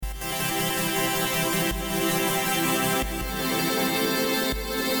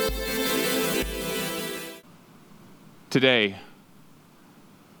today,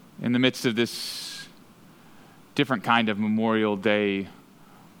 in the midst of this different kind of Memorial Day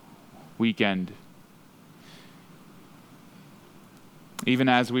weekend, even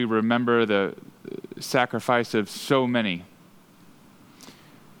as we remember the sacrifice of so many,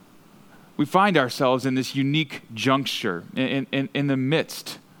 we find ourselves in this unique juncture in the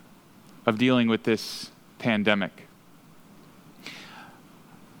midst of dealing with this pandemic.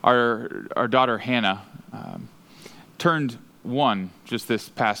 Our daughter Hannah turned 1 just this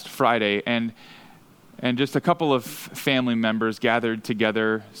past Friday, and just a couple of family members gathered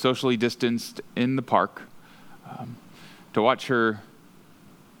together, socially distanced, in the park to watch her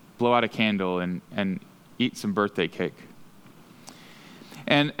blow out a candle and eat some birthday cake.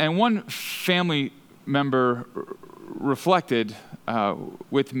 And one family member reflected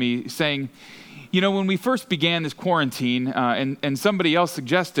with me, saying, when we first began this quarantine, and somebody else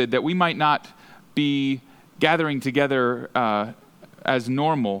suggested that we might not be gathering together as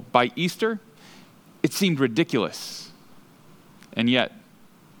normal by Easter, it seemed ridiculous. And yet,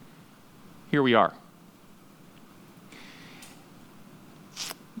 here we are.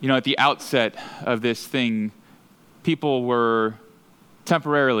 At the outset of this thing, people were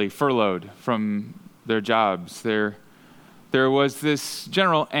temporarily furloughed from their jobs. There was this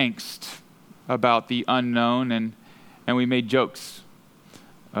general angst about the unknown, and we made jokes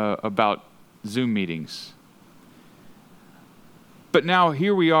about Zoom meetings. But now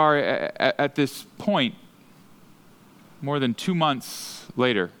here we are at this point, more than 2 months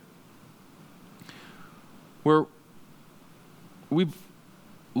later, where we've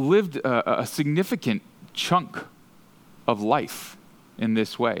lived a significant chunk of life in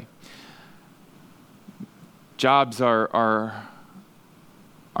this way. Jobs are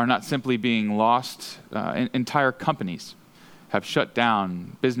not simply being lost. Entire companies have shut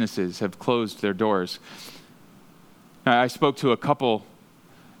down. Businesses have closed their doors. I spoke to a couple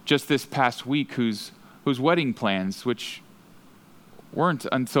just this past week whose wedding plans, which weren't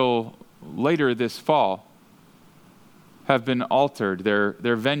until later this fall, have been altered.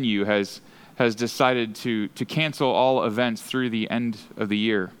 Their venue has decided to cancel all events through the end of the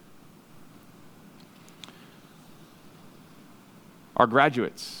year. Our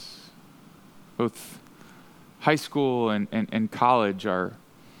graduates, both high school and college, are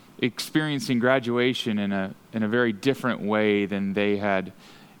experiencing graduation in a very different way than they had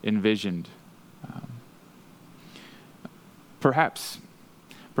envisioned. Perhaps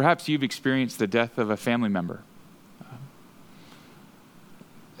you've experienced the death of a family member.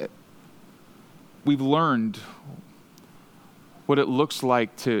 We've learned what it looks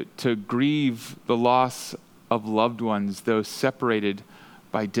like to grieve the loss of loved ones, those separated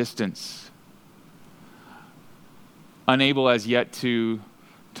by distance, unable as yet to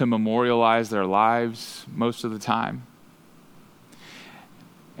memorialize their lives most of the time.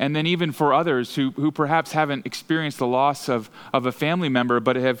 And then even for others who perhaps haven't experienced the loss of a family member,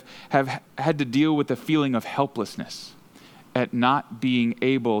 but have had to deal with the feeling of helplessness at not being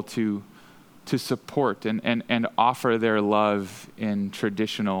able to support and offer their love in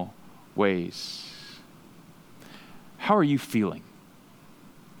traditional ways. How are you feeling?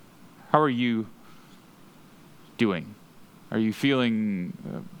 How are you doing? Are you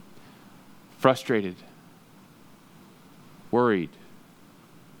feeling frustrated, worried,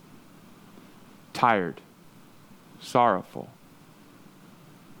 tired, sorrowful?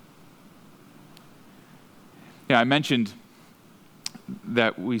 I mentioned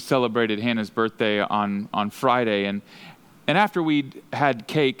that we celebrated Hannah's birthday on Friday, and after we'd had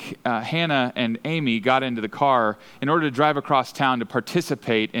cake, Hannah and Amy got into the car in order to drive across town to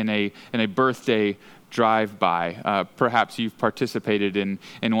participate in a birthday drive-by. Perhaps you've participated in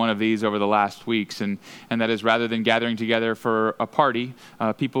one of these over the last weeks, and that is, rather than gathering together for a party,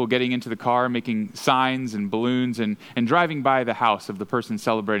 people getting into the car, making signs and balloons, and driving by the house of the person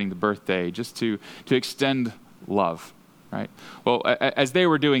celebrating the birthday just to extend love. Right? Well, as they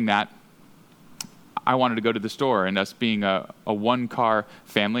were doing that, I wanted to go to the store, and us being a one-car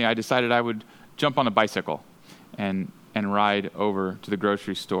family, I decided I would jump on a bicycle and ride over to the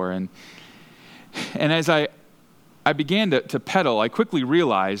grocery store. And as I began to pedal, I quickly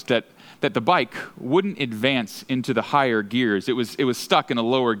realized that the bike wouldn't advance into the higher gears. It was stuck in a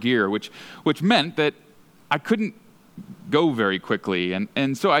lower gear, which meant that I couldn't go very quickly.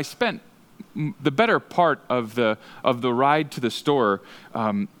 And so I spent the better part of the ride to the store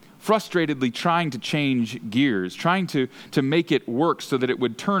frustratedly trying to change gears, trying to make it work so that it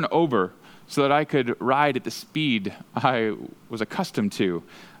would turn over, so that I could ride at the speed I was accustomed to,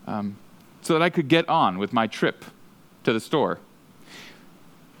 so that I could get on with my trip to the store.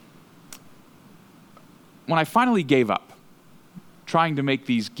 when I finally gave up trying to make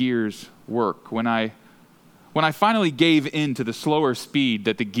these gears work, when I finally gave in to the slower speed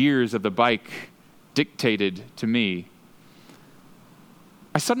that the gears of the bike dictated to me,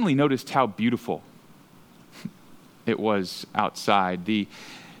 I suddenly noticed how beautiful it was outside. The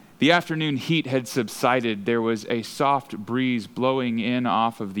afternoon heat had subsided. There was a soft breeze blowing in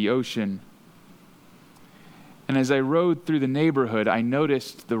off of the ocean. And as I rode through the neighborhood, I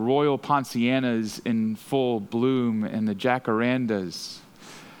noticed the royal poncianas in full bloom and the jacarandas.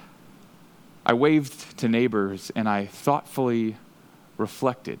 I waved to neighbors and I thoughtfully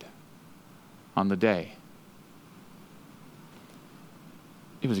reflected on the day.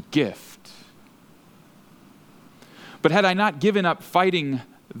 It was a gift. But had I not given up fighting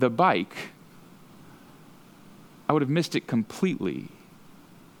the bike, I would have missed it completely.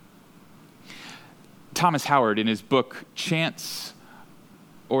 Thomas Howard, in his book, Chance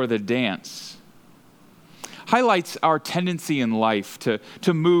or the Dance, highlights our tendency in life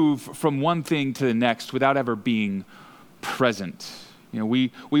to move from one thing to the next without ever being present.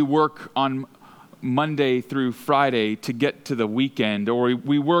 We work on Monday through Friday to get to the weekend, or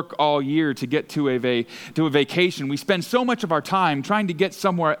we work all year to get to a vacation. We spend so much of our time trying to get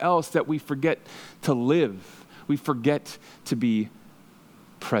somewhere else that we forget to live. We forget to be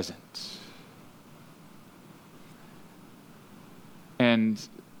present. And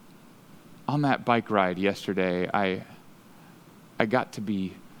on that bike ride yesterday, I got to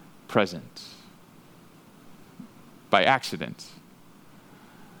be present by accident.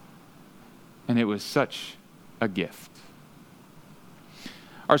 And it was such a gift.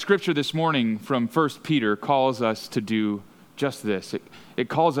 Our scripture this morning from 1 Peter calls us to do just this. It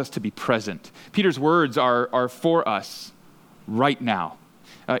calls us to be present. Peter's words are for us right now,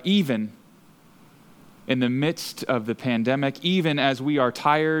 even in the midst of the pandemic, even as we are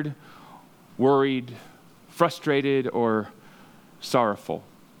tired, worried, frustrated, or sorrowful.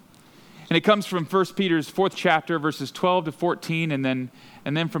 And it comes from 1 Peter's 4th chapter, verses 12 to 14, and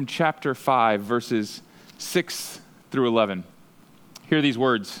then from chapter 5, verses 6 through 11. Hear these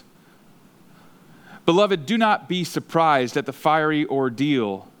words. Beloved, do not be surprised at the fiery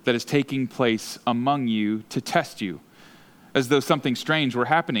ordeal that is taking place among you to test you, as though something strange were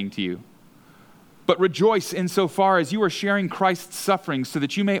happening to you. But rejoice insofar as you are sharing Christ's sufferings, so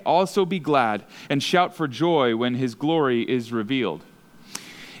that you may also be glad and shout for joy when his glory is revealed.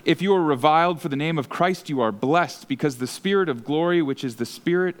 If you are reviled for the name of Christ, you are blessed, because the Spirit of glory, which is the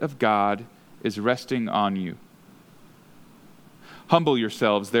Spirit of God, is resting on you. Humble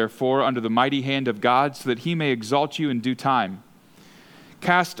yourselves, therefore, under the mighty hand of God, so that he may exalt you in due time.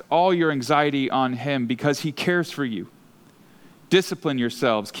 Cast all your anxiety on him, because he cares for you. Discipline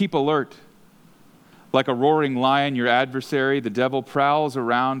yourselves, keep alert. Like a roaring lion, your adversary, the devil, prowls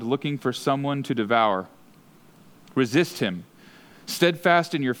around looking for someone to devour. Resist him,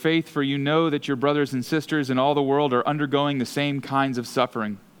 steadfast in your faith, for you know that your brothers and sisters in all the world are undergoing the same kinds of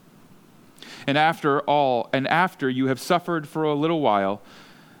suffering. And after you have suffered for a little while,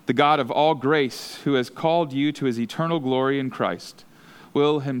 the God of all grace, who has called you to his eternal glory in Christ,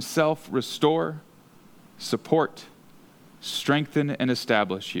 will himself restore, support, strengthen, and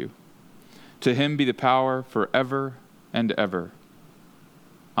establish you. To him be the power forever and ever.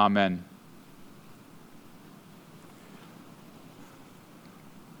 Amen.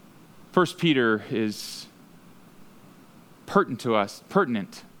 First Peter is pertinent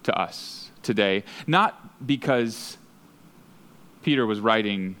to us today, not because Peter was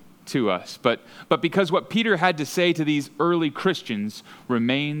writing to us, but because what Peter had to say to these early Christians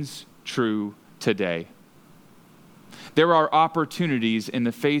remains true today. There are opportunities in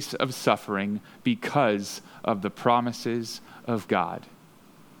the face of suffering because of the promises of God.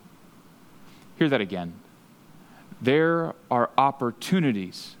 Hear that again. There are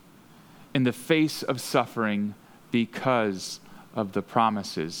opportunities in the face of suffering because of the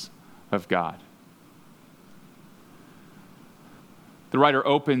promises of God. The writer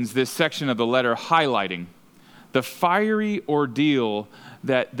opens this section of the letter highlighting the fiery ordeal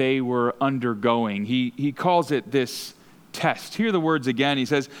that they were undergoing. He calls it this test. Hear the words again. He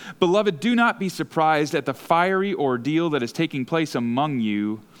says, Beloved, do not be surprised at the fiery ordeal that is taking place among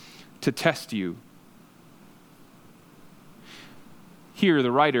you to test you. Here,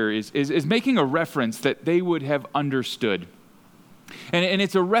 the writer is making a reference that they would have understood. And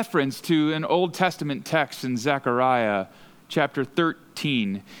it's a reference to an Old Testament text in Zechariah chapter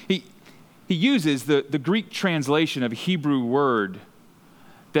 13. He uses the Greek translation of a Hebrew word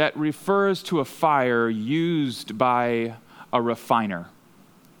that refers to a fire used by a refiner.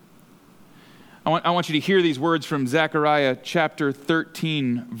 I want you to hear these words from Zechariah chapter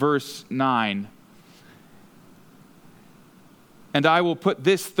 13, verse 9. And I will put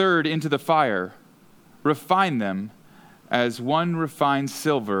this third into the fire, refine them as one refines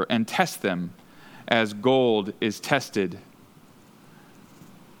silver, and test them as gold is tested.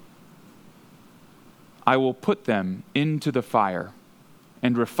 I will put them into the fire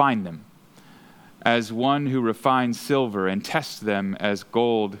and refine them as one who refines silver, and test them as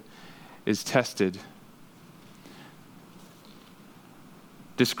gold is tested.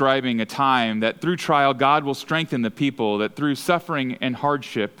 Describing a time that through trial, God will strengthen the people, that through suffering and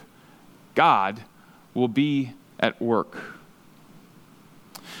hardship, God will be at work.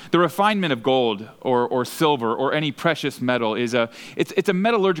 The refinement of gold or silver or any precious metal it's a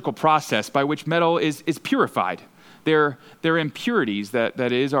metallurgical process by which metal is purified. Their impurities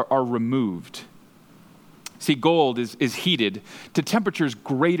are removed. See, gold is heated to temperatures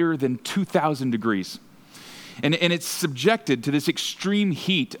greater than 2,000 degrees. And it's subjected to this extreme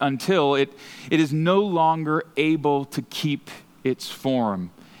heat until it is no longer able to keep its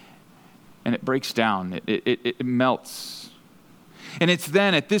form. And it breaks down, it melts. And it's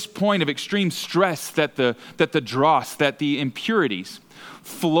then at this point of extreme stress that the dross, that the impurities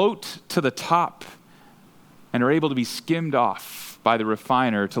float to the top and are able to be skimmed off by the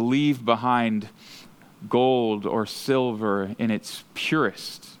refiner to leave behind gold or silver in its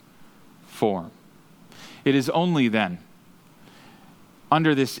purest form. It is only then,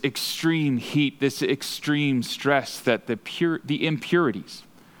 under this extreme heat, this extreme stress, that the impurities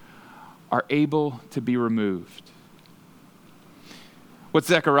are able to be removed. What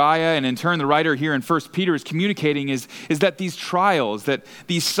Zechariah, and in turn the writer here in 1 Peter, is communicating is that these trials, that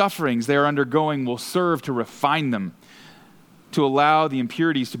these sufferings they are undergoing will serve to refine them, to allow the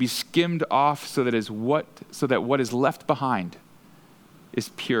impurities to be skimmed off so that what is left behind is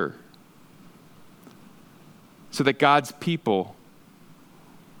pure. So that God's people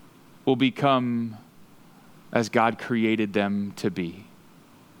will become as God created them to be.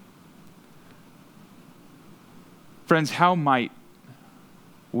 Friends, how might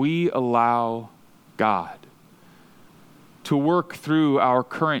we allow God to work through our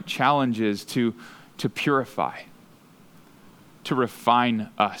current challenges to purify, to refine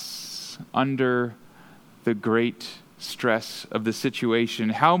us under the great stress of the situation?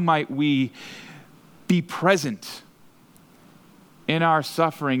 How might we be present in our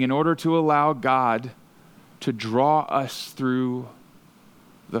suffering in order to allow God to draw us through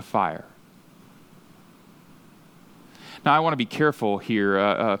the fire? Now, I want to be careful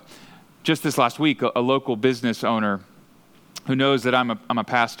here. Just this last week, a local business owner who knows that I'm a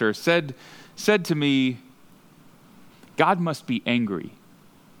pastor said to me, God must be angry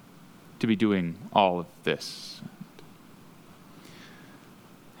to be doing all of this.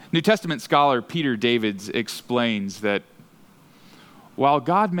 New Testament scholar Peter Davids explains that while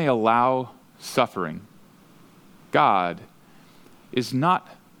God may allow suffering, God is not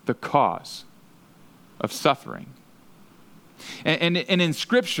the cause of suffering. And in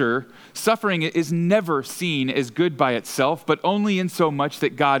Scripture, suffering is never seen as good by itself, but only in so much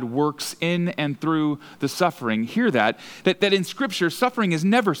that God works in and through the suffering. Hear that in Scripture, suffering is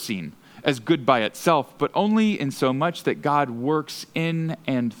never seen as good by itself, but only in so much that God works in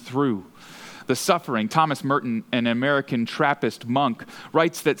and through the suffering. Thomas Merton, an American Trappist monk,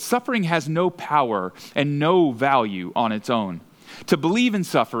 writes that suffering has no power and no value on its own. To believe in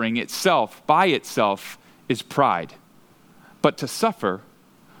suffering itself, by itself, is pride. But to suffer,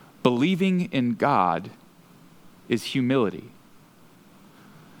 believing in God, is humility.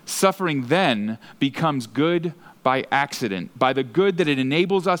 Suffering then becomes good by accident, by the good that it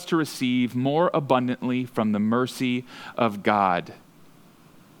enables us to receive more abundantly from the mercy of God.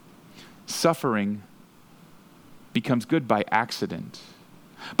 Suffering becomes good by accident,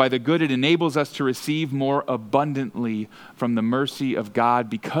 by the good it enables us to receive more abundantly from the mercy of God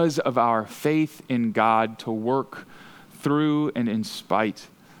because of our faith in God to work through and in spite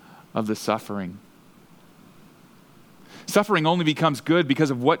of the suffering. Suffering only becomes good because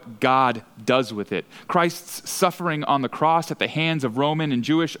of what God does with it. Christ's suffering on the cross at the hands of Roman and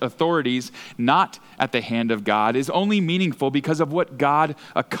Jewish authorities, not at the hand of God, is only meaningful because of what God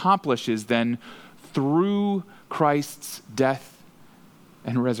accomplishes then through Christ's death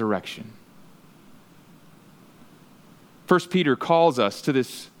and resurrection. 1 Peter calls us to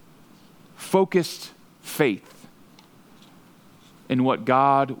this focused faith in what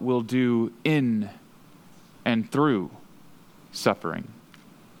God will do in and through suffering.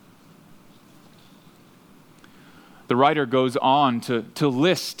 The writer goes on to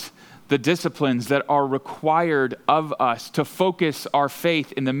list the disciplines that are required of us to focus our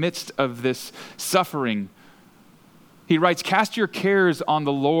faith in the midst of this suffering. He writes, cast your cares on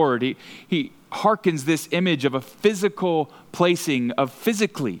the Lord. harkens this image of a physical placing, of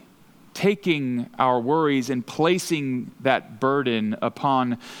physically taking our worries and placing that burden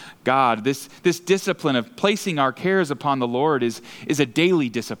upon God. This discipline of placing our cares upon the Lord is a daily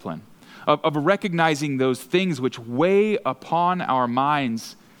discipline of recognizing those things which weigh upon our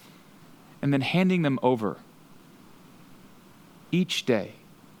minds and then handing them over each day.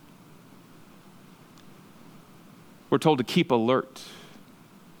 We're told to keep alert,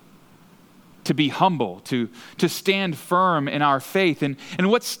 to be humble, to stand firm in our faith. And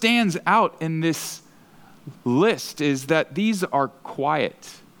what stands out in this list is that these are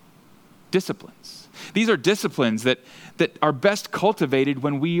quiet disciplines. These are disciplines that are best cultivated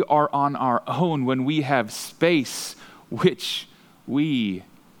when we are on our own, when we have space, which we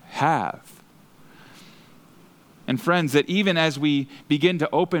have. And friends, that even as we begin to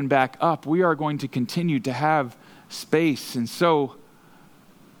open back up, we are going to continue to have space. And so,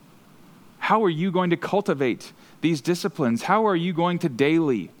 how are you going to cultivate these disciplines? How are you going to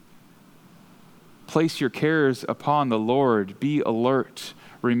daily place your cares upon the Lord? Be alert,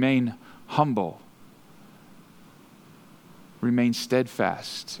 remain humble, remain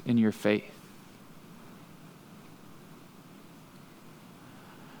steadfast in your faith.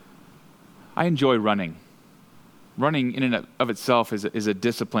 I enjoy running. Running in and of itself is a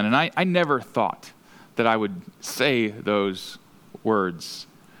discipline, and I never thought that I would say those words.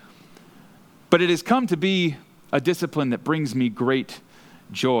 But it has come to be a discipline that brings me great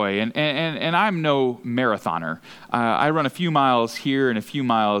joy. And I'm no marathoner. I run a few miles here and a few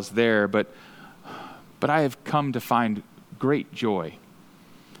miles there, but I have come to find great joy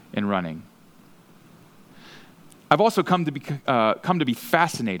in running. I've also come to be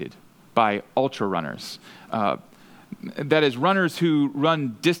fascinated by ultra runners. That is, runners who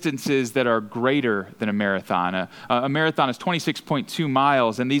run distances that are greater than a marathon. A marathon is 26.2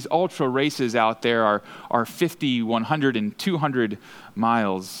 miles, and these ultra races out there are 50, 100, and 200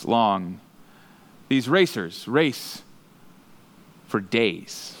 miles long. These racers race for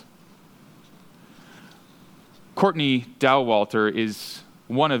days. Courtney Dauwalter is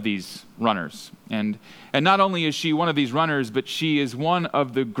one of these runners. And not only is she one of these runners, but she is one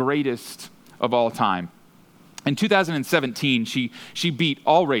of the greatest of all time. In 2017, she beat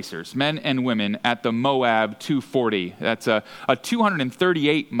all racers, men and women, at the Moab 240. That's a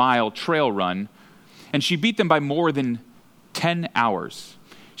 238-mile trail run, and she beat them by more than 10 hours.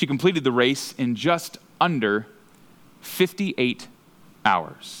 She completed the race in just under 58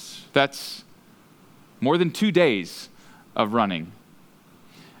 hours. That's more than 2 days of running.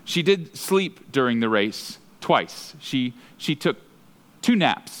 She did sleep during the race twice. She took 2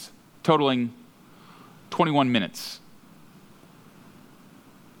 naps, totaling 21 minutes.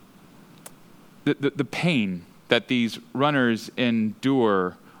 The pain that these runners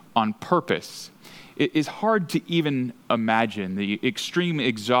endure on purpose, it is hard to even imagine. The extreme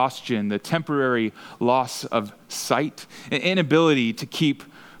exhaustion, the temporary loss of sight, the inability to keep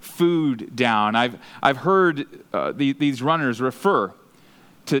food down. I've heard these runners refer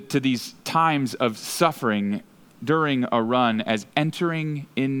to these times of suffering during a run as entering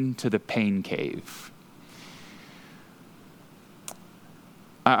into the pain cave.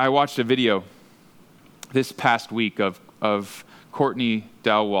 I watched a video this past week of Courtney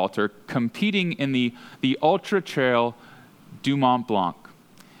Dauwalter competing in the Ultra Trail du Mont Blanc.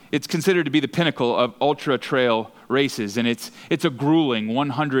 It's considered to be the pinnacle of ultra trail races, and it's a grueling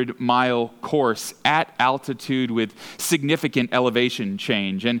 100-mile course at altitude with significant elevation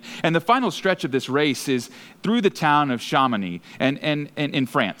change. And the final stretch of this race is through the town of Chamonix and in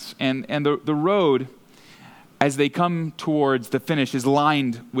France. And the road, as they come towards the finish, is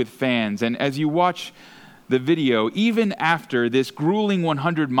lined with fans. And as you watch the video, even after this grueling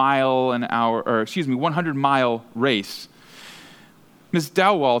 100-mile race, Ms.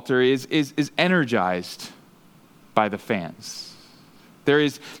 Dauwalter is energized by the fans. There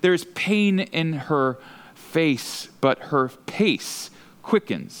is pain in her face, but her pace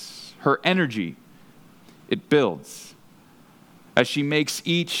quickens. Her energy, it builds as she makes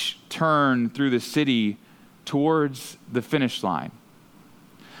each turn through the city towards the finish line,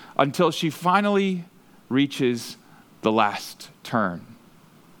 until she finally reaches the last turn.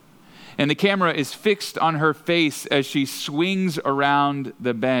 And the camera is fixed on her face as she swings around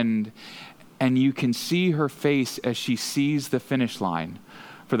the bend, and you can see her face as she sees the finish line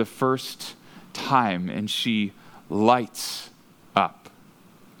for the first time, and she lights up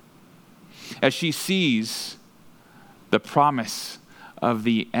as she sees the promise of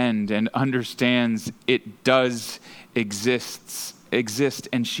the end and understands it does exist,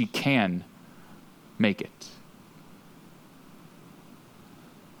 and she can make it.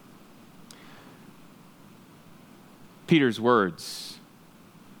 Peter's words.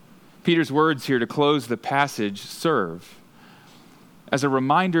 Peter's words here to close the passage serve as a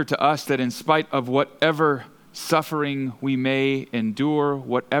reminder to us that in spite of whatever suffering we may endure,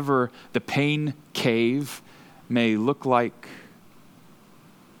 whatever the pain cave may look like,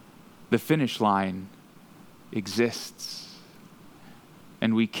 the finish line exists,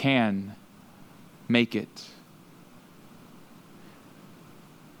 and we can make it.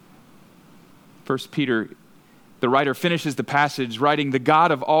 1 Peter, the writer finishes the passage writing, "The God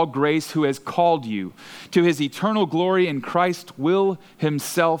of all grace who has called you to his eternal glory in Christ will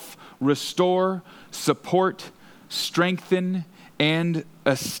himself restore, support, strengthen, and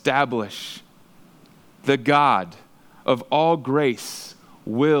establish." The God of all grace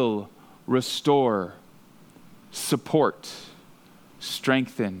will restore, support,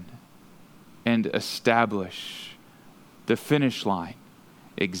 strengthen, and establish. The finish line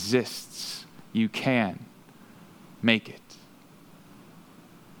exists. You can make it.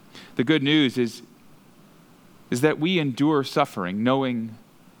 The good news is that we endure suffering knowing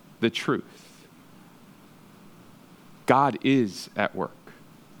the truth. God is at work.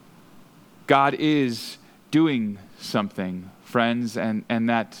 God is doing something, friends, and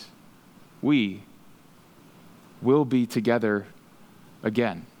that we will be together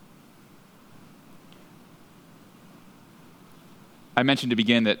again. I mentioned to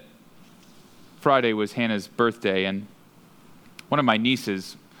begin that Friday was Hannah's birthday, and one of my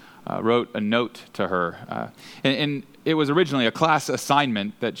nieces wrote a note to her. And it was originally a class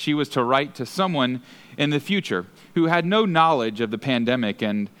assignment that she was to write to someone in the future who had no knowledge of the pandemic.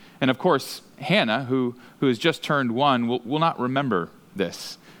 And of course, Hannah, who has just turned 1, will not remember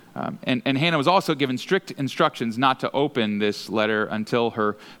this. And Hannah was also given strict instructions not to open this letter until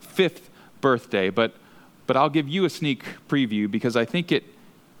her 5th birthday. But I'll give you a sneak preview because I think it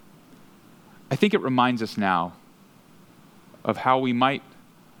reminds us now of how we might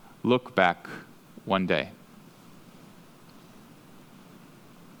look back one day.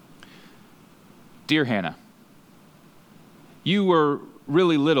 Dear Hannah, you were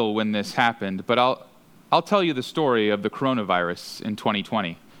really little when this happened, but I'll tell you the story of the coronavirus in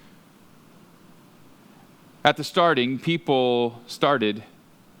 2020. At the starting, people started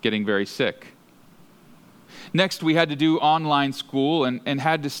getting very sick. Next, we had to do online school and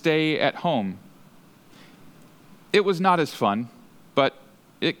had to stay at home. It was not as fun, but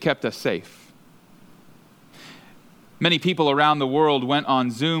it kept us safe. Many people around the world went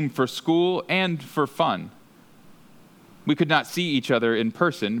on Zoom for school and for fun. We could not see each other in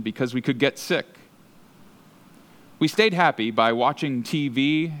person because we could get sick. We stayed happy by watching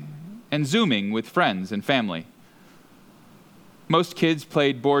TV and Zooming with friends and family. Most kids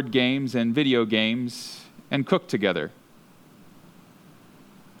played board games and video games and cooked together.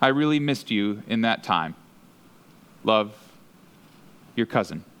 I really missed you in that time. Love, your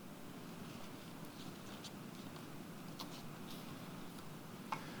cousin.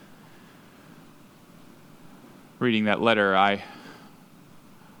 Reading that letter, I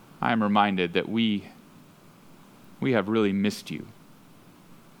am reminded that we have really missed you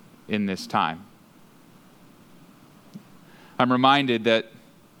in this time. I'm reminded that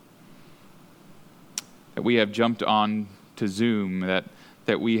we have jumped on to Zoom,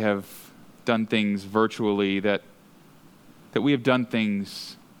 that we have done things virtually, that we have done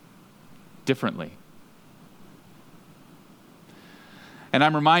things differently. And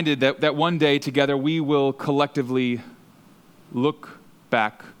I'm reminded that one day together we will collectively look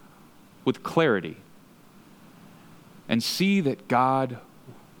back with clarity and see that God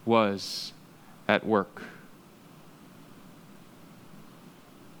was at work.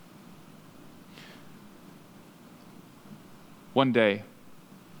 One day,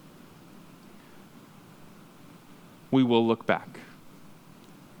 we will look back.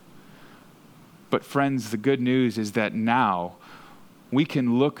 But friends, the good news is that now we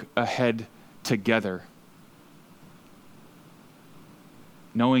can look ahead together,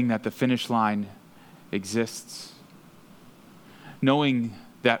 knowing that the finish line exists, knowing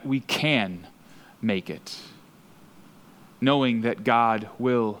that we can make it, knowing that God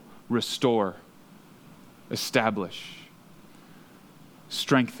will restore, establish,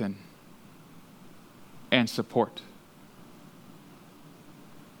 strengthen, and support.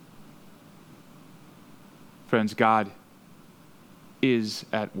 Friends, God is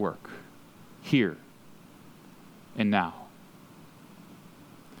at work, here and now.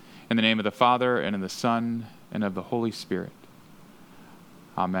 In the name of the Father, and of the Son, and of the Holy Spirit.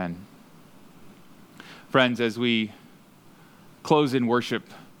 Amen. Friends, as we close in worship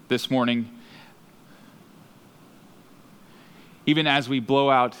this morning, even as we blow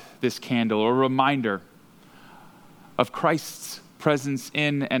out this candle, a reminder of Christ's presence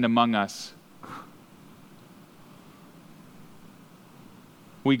in and among us.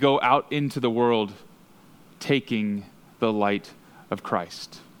 We go out into the world taking the light of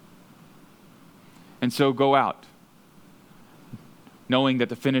Christ. And so go out, knowing that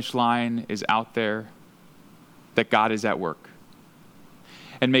the finish line is out there, that God is at work.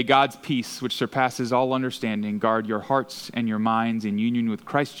 And may God's peace, which surpasses all understanding, guard your hearts and your minds in union with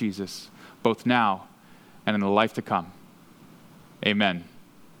Christ Jesus, both now and in the life to come. Amen.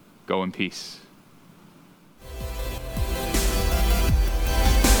 Go in peace.